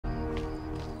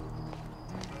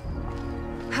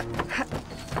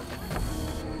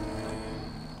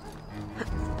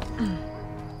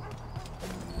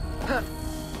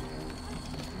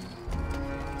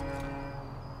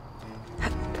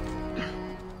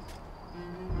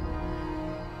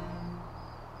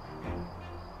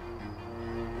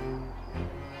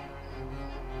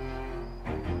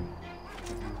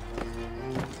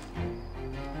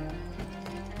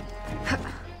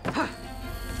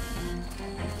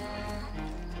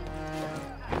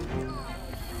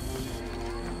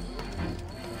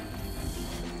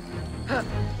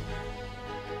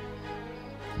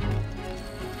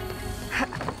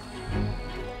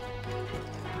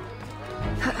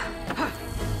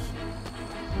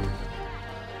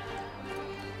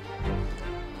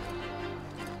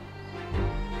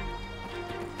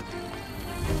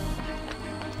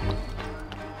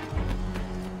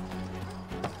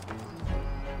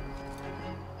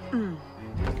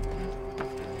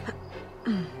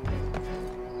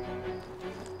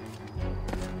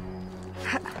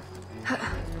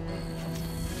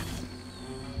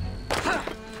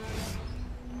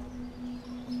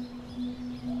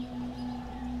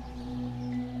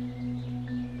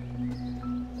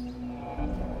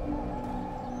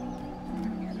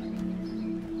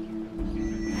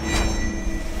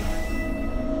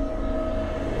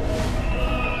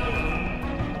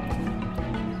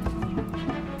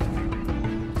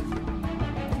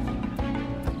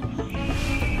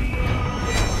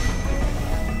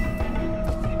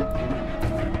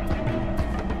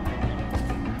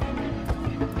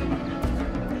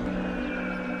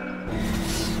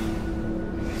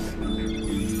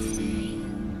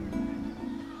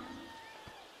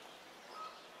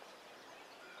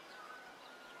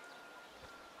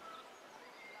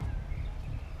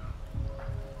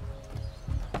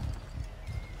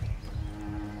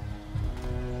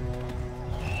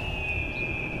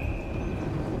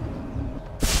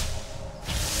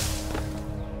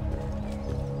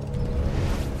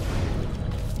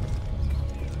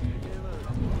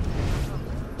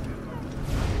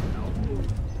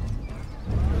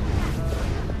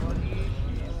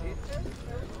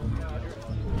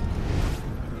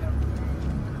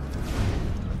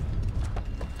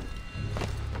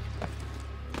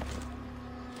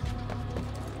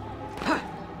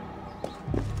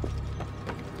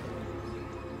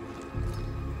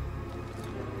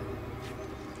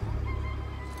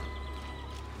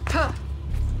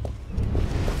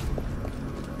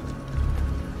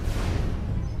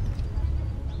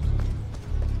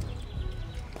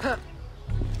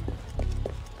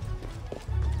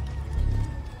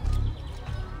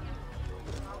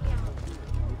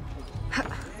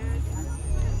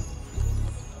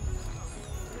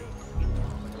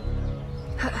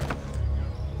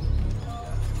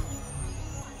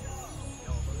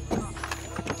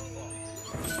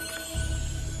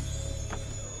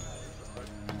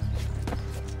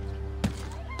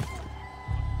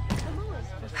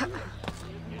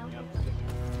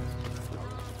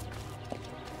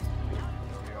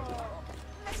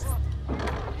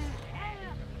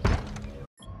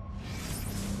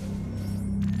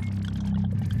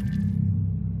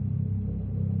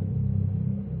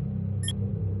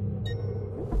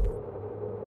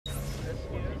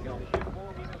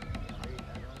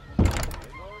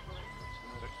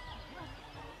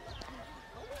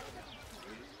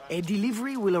A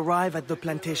delivery will arrive at the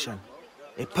plantation.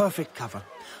 A perfect cover.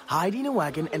 Hide in a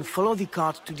wagon and follow the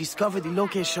cart to discover the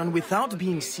location without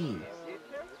being seen.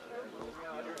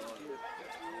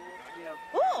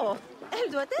 Oh, elle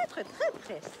doit être très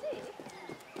pressée.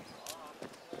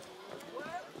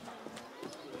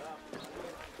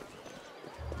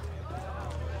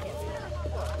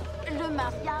 Le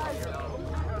mariage.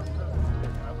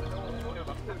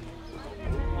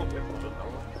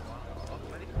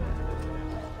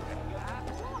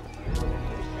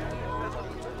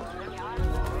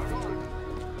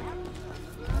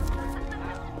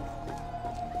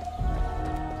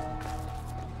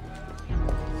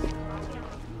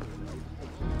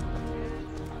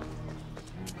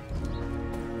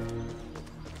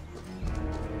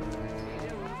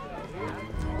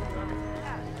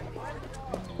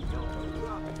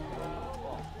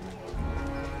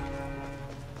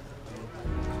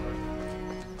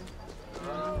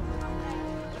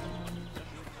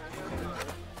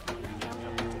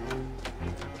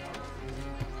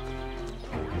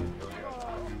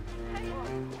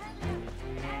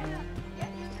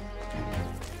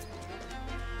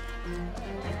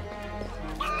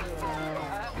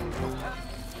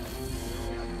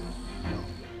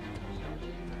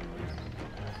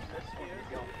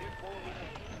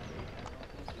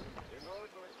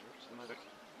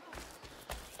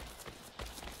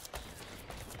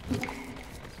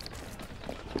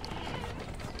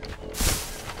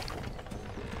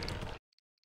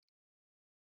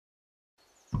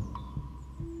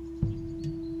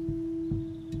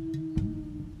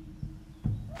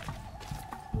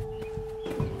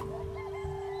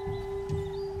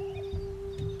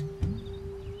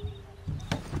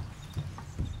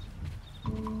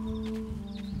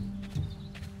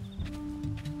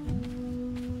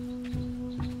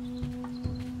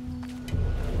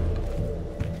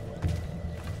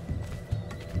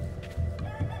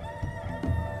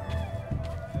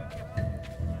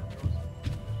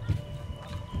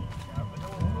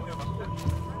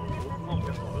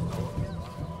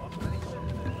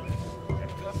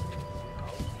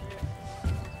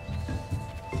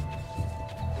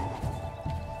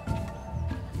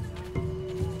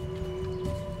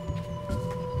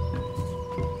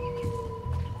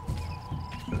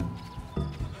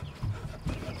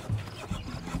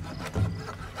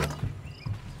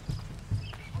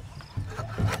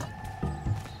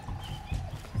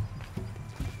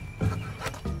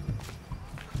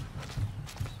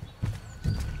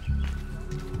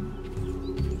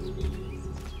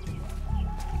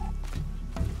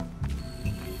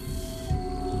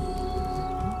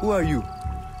 Who are you?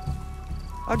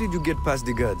 How did you get past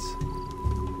the guards?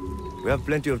 We have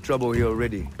plenty of trouble here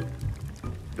already.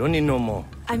 Don't need no more.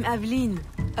 I'm Aveline,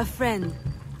 a friend.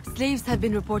 Slaves have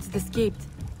been reported escaped,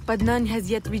 but none has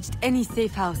yet reached any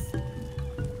safe house.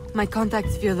 My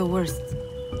contacts fear the worst.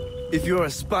 If you're a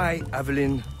spy,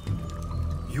 Aveline,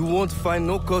 you won't find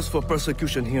no cause for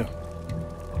persecution here.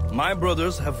 My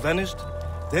brothers have vanished,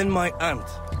 then my aunt.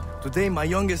 Today my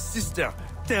youngest sister,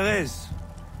 Therese.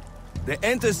 They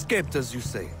ain't escaped, as you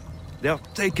say. They're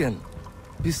taken.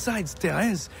 Besides,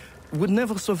 Therese would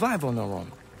never survive on her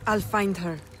own. I'll find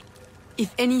her.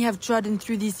 If any have trodden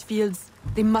through these fields,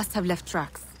 they must have left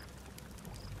tracks.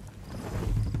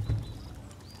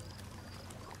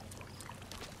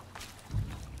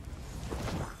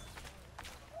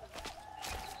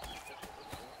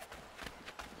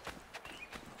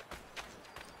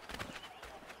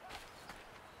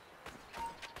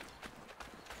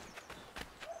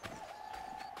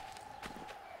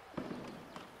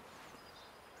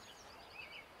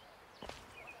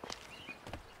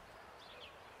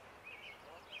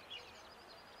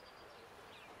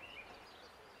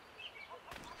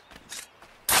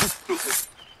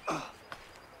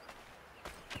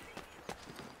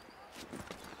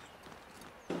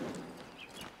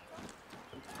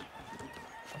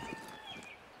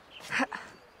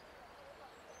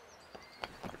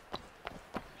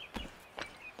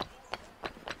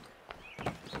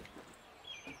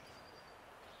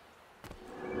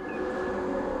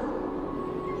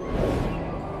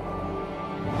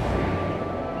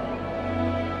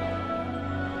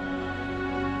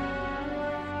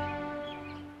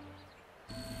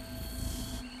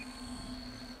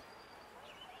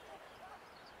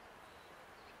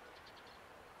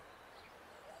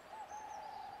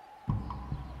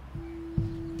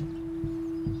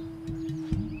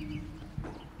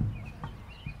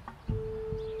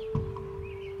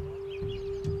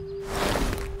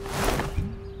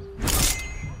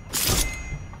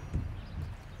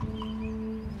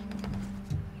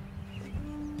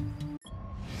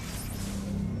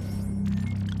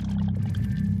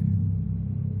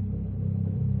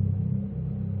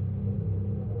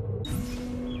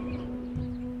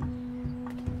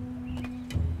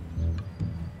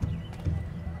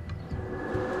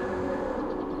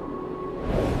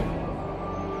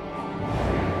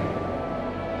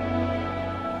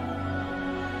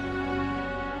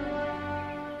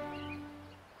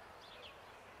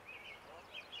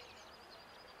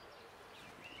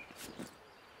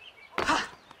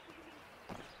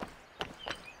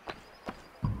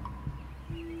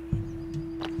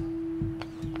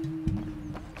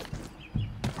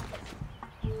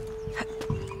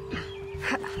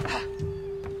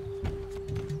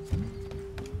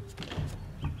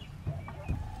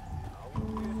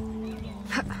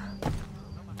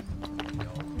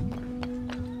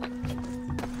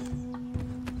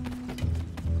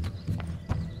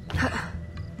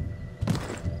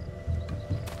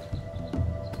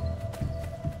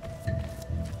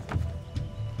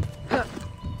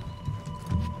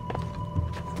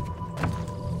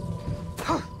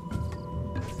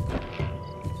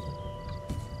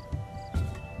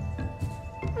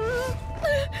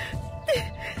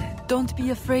 Don't be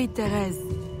afraid, Therese.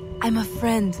 I'm a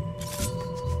friend.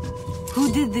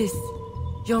 Who did this?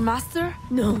 Your master?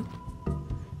 No.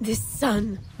 This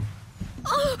son.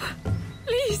 Oh,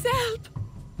 please help.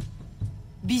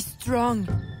 Be strong.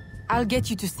 I'll get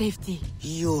you to safety.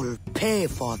 You'll pay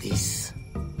for this.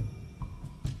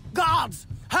 Guards!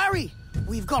 Hurry!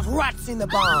 We've got rats in the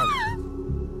barn.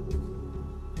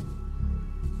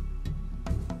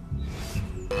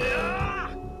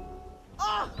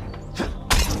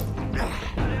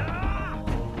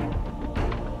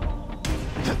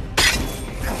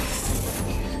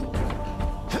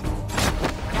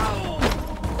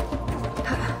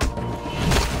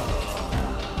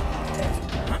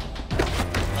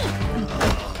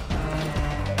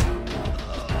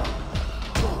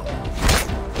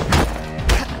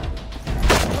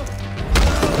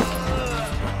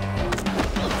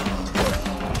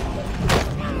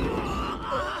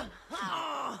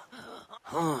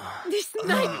 This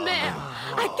nightmare!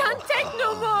 I can't take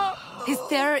no more! His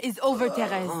terror is over,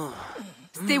 Therese.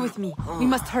 Stay with me. We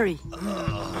must hurry.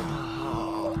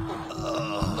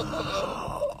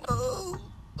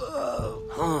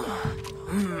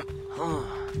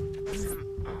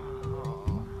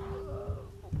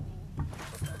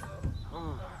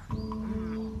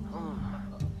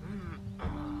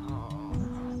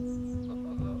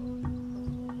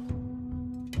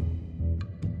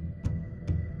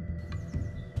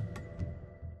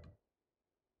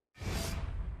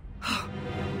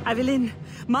 Evelyn,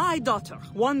 my daughter,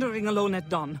 wandering alone at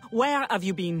dawn. Where have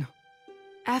you been?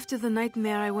 After the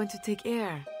nightmare, I went to take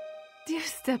air. Dear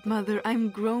stepmother,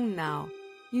 I'm grown now.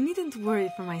 You needn't worry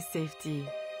for my safety.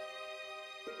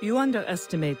 You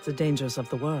underestimate the dangers of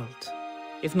the world.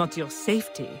 If not your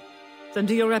safety, then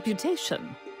to your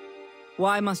reputation.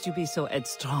 Why must you be so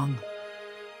headstrong?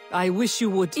 I wish you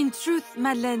would... In truth,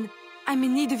 Madeleine, I'm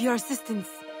in need of your assistance.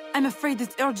 I'm afraid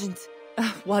it's urgent.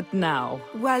 What now?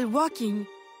 While walking,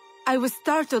 I was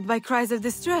startled by cries of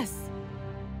distress.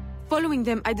 Following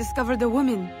them, I discovered a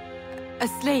woman, a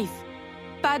slave,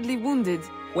 badly wounded.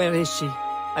 Where is she?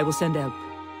 I will send help.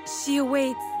 She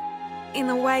awaits in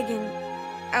a wagon,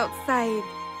 outside,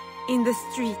 in the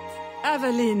street.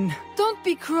 Evelyn! Don't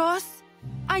be cross.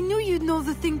 I knew you'd know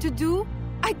the thing to do.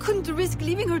 I couldn't risk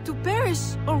leaving her to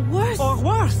perish, or worse. Or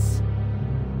worse!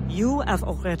 You have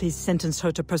already sentenced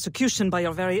her to persecution by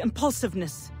your very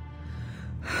impulsiveness.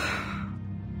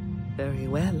 Very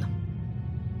well.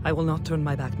 I will not turn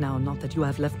my back now, not that you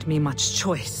have left me much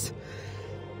choice.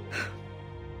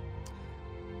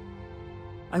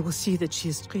 I will see that she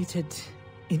is treated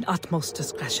in utmost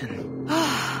discretion.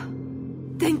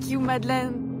 Thank you,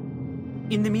 Madeleine.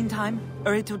 In the meantime,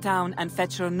 hurry to town and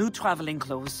fetch her new traveling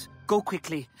clothes. Go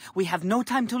quickly. We have no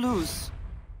time to lose.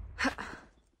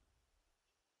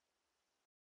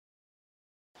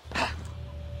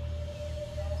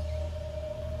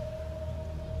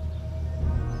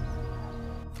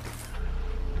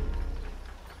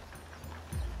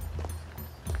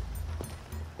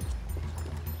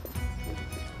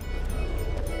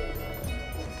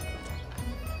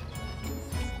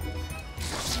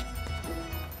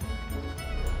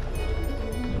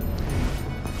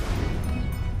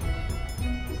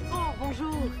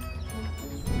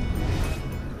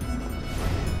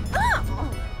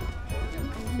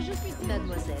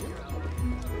 Mademoiselle.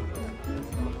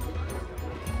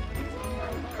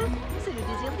 C'est le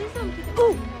désir des hommes qui...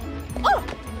 Oh! Oh!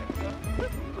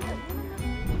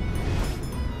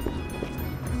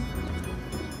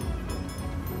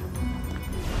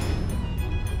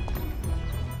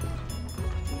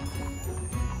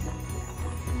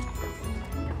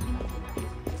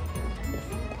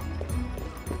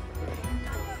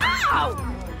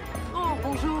 Oh,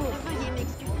 bonjour. Veuillez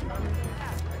m'excuser.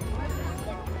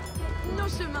 Nos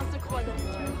chemins se croisent.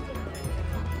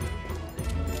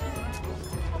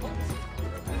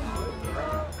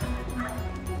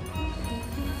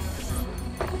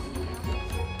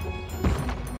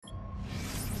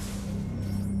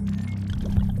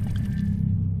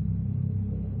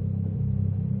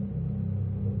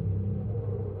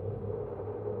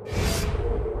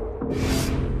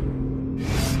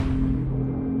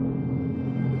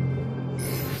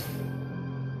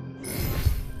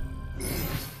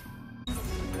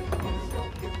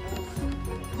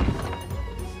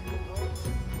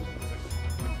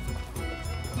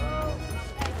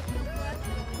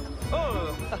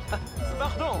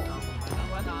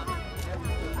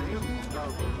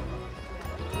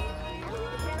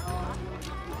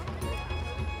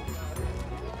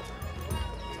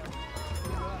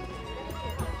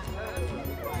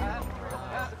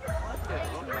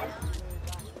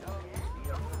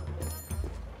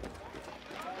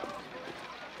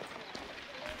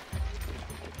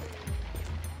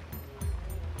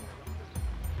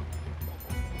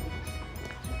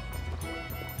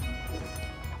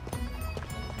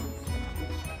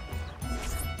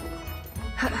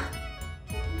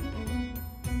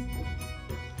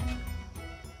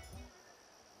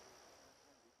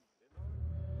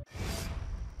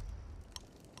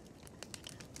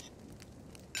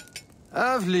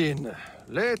 Aveline,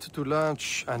 late to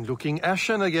lunch and looking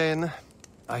ashen again.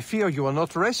 I fear you are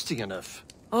not resting enough.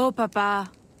 Oh,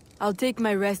 Papa. I'll take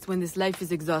my rest when this life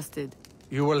is exhausted.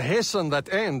 You will hasten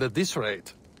that end at this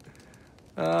rate.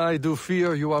 I do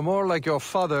fear you are more like your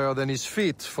father than his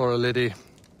feet for a lady.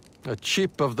 A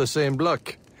chip of the same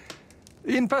block.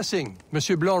 In passing,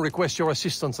 Monsieur Blanc requests your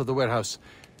assistance at the warehouse.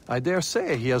 I dare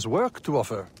say he has work to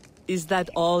offer. Is that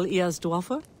all he has to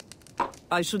offer?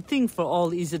 I should think for all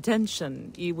his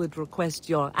attention, he would request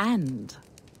your hand.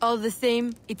 All the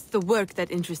same, it's the work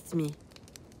that interests me.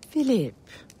 Philippe.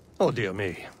 Oh, dear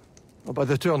me. By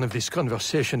the turn of this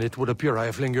conversation, it would appear I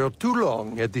have lingered too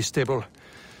long at this table.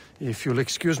 If you'll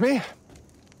excuse me.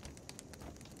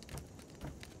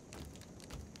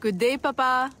 Good day,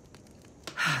 Papa.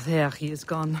 There, he is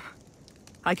gone.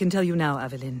 I can tell you now,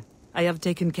 Aveline. I have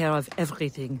taken care of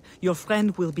everything. Your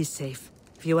friend will be safe.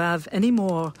 If you have any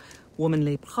more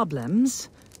womanly problems,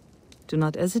 do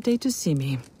not hesitate to see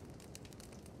me.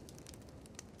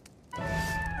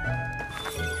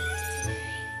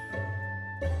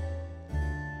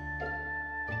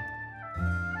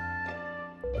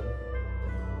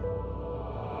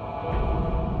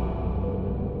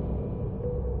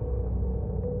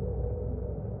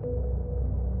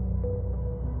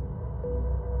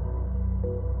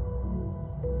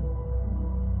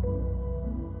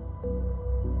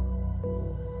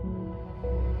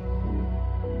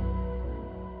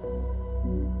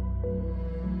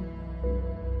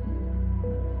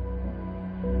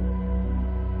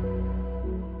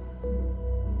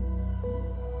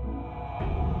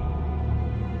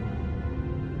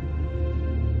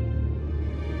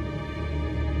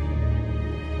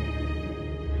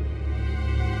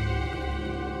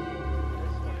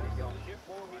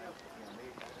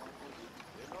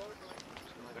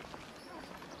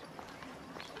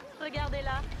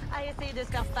 Regardez-la, à essayer de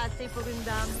se faire passer pour une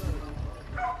dame.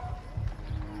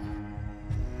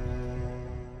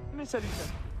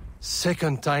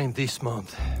 Second time this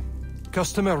month.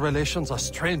 Customer relations are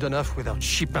strained enough without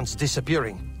shipments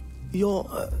disappearing. Your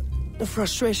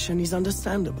frustration is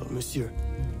understandable, monsieur.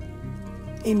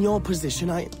 In your position,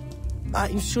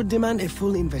 I should demand a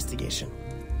full investigation.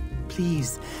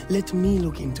 Please, let me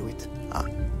look into it.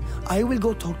 I will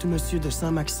go talk to Monsieur de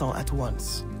Saint-Maxent at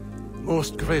once.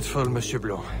 Most grateful, Monsieur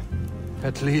Blanc.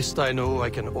 At least I know I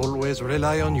can always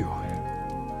rely on you.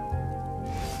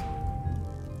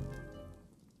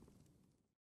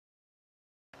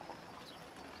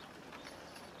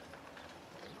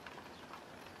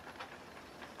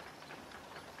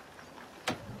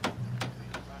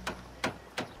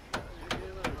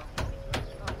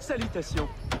 Salutations.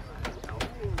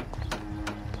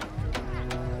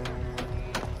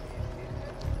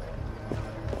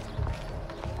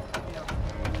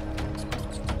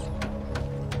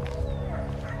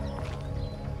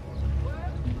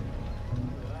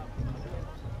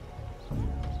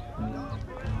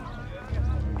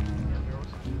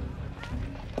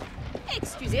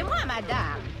 Excusez-moi,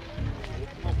 madame.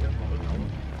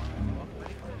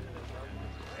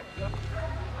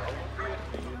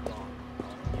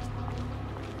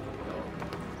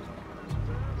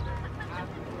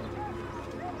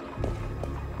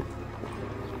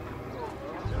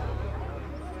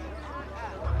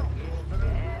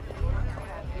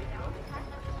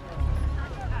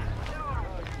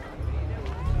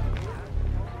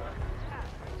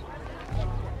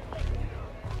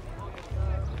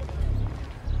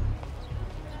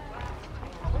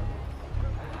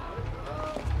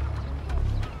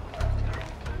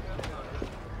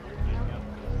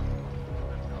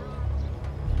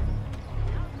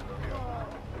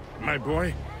 My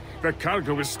boy, the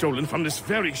cargo was stolen from this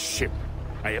very ship.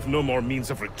 I have no more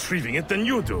means of retrieving it than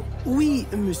you do. Oui,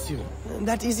 monsieur.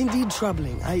 That is indeed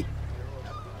troubling.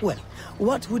 Well,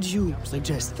 what would you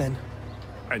suggest, then?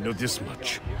 I know this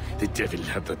much. The devil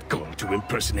had that gall to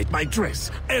impersonate my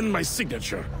dress and my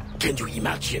signature. Can you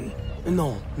imagine?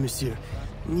 No, monsieur.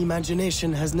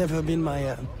 Imagination has never been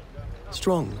my,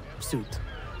 strong suit.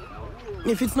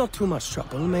 If it's not too much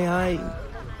trouble, may I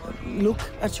look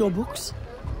at your books?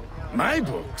 My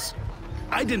books?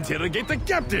 I'd interrogate the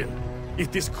captain.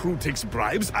 If this crew takes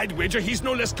bribes, I'd wager he's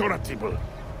no less corruptible.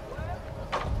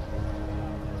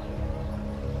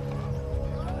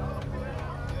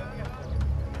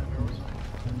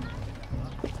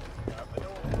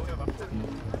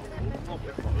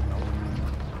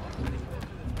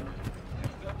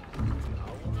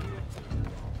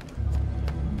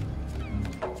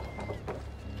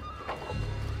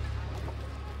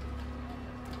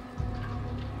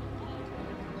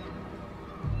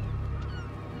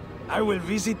 I will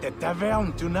visit the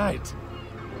tavern tonight.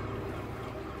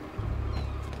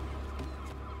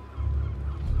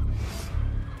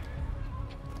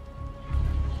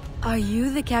 Are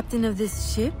you the captain of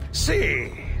this ship?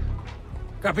 Si!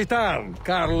 Capitan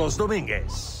Carlos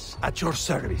Dominguez, at your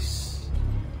service.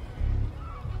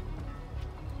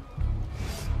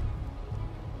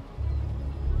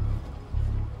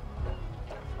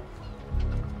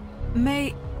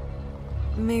 May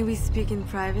we speak in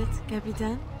private,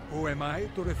 Capitan? Who am I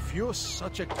to refuse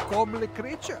such a comely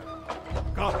creature?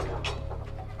 Come.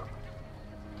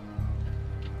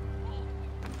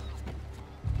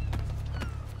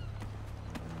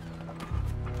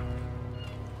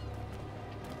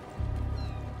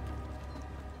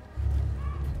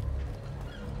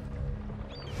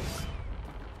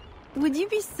 Would you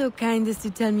be so kind as to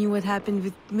tell me what happened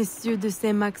with Monsieur de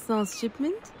Saint-Maxent's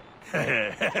shipment?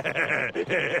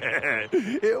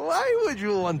 Why would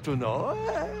you want to know?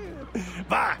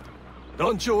 Bah!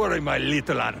 Don't you worry, my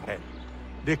little animal.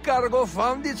 The cargo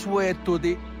found its way to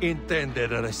the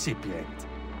intended recipient.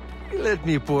 Let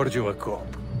me pour you a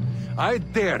cup. I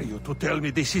dare you to tell me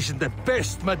this isn't the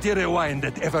best Madeira wine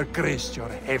that ever graced your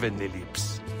heavenly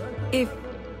lips. If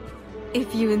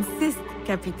you insist,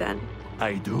 Capitan.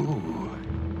 I do.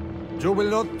 You will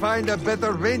not find a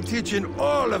better vintage in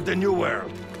all of the New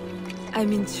World.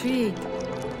 I'm intrigued.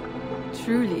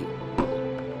 Truly.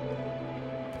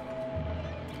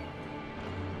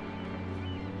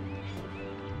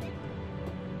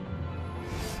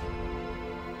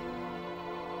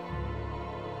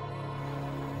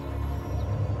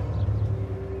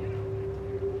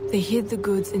 They hid the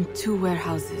goods in 2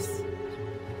 warehouses.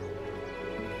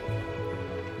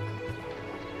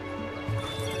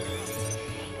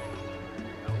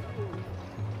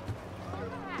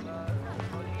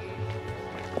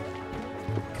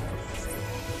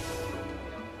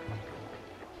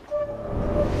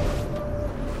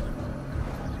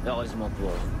 Heureusement pour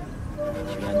vous,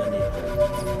 je suis un honnête homme.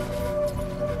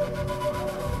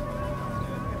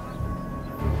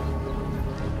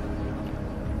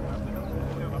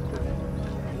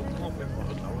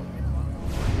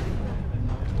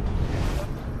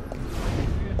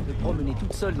 Me promener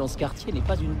toute seule dans ce quartier n'est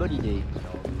pas une bonne idée.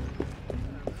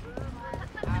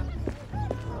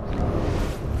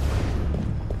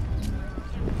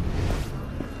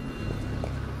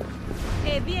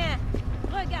 Eh bien,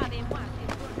 regardez-moi.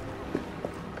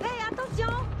 Hey,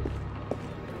 attention!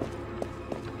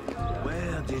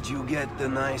 Where did you get the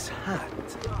nice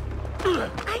hat?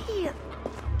 Aïe!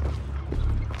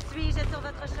 Suis-je sur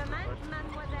votre chemin,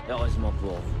 mademoiselle? Heureusement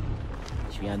pour vous,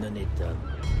 je suis un honnête homme.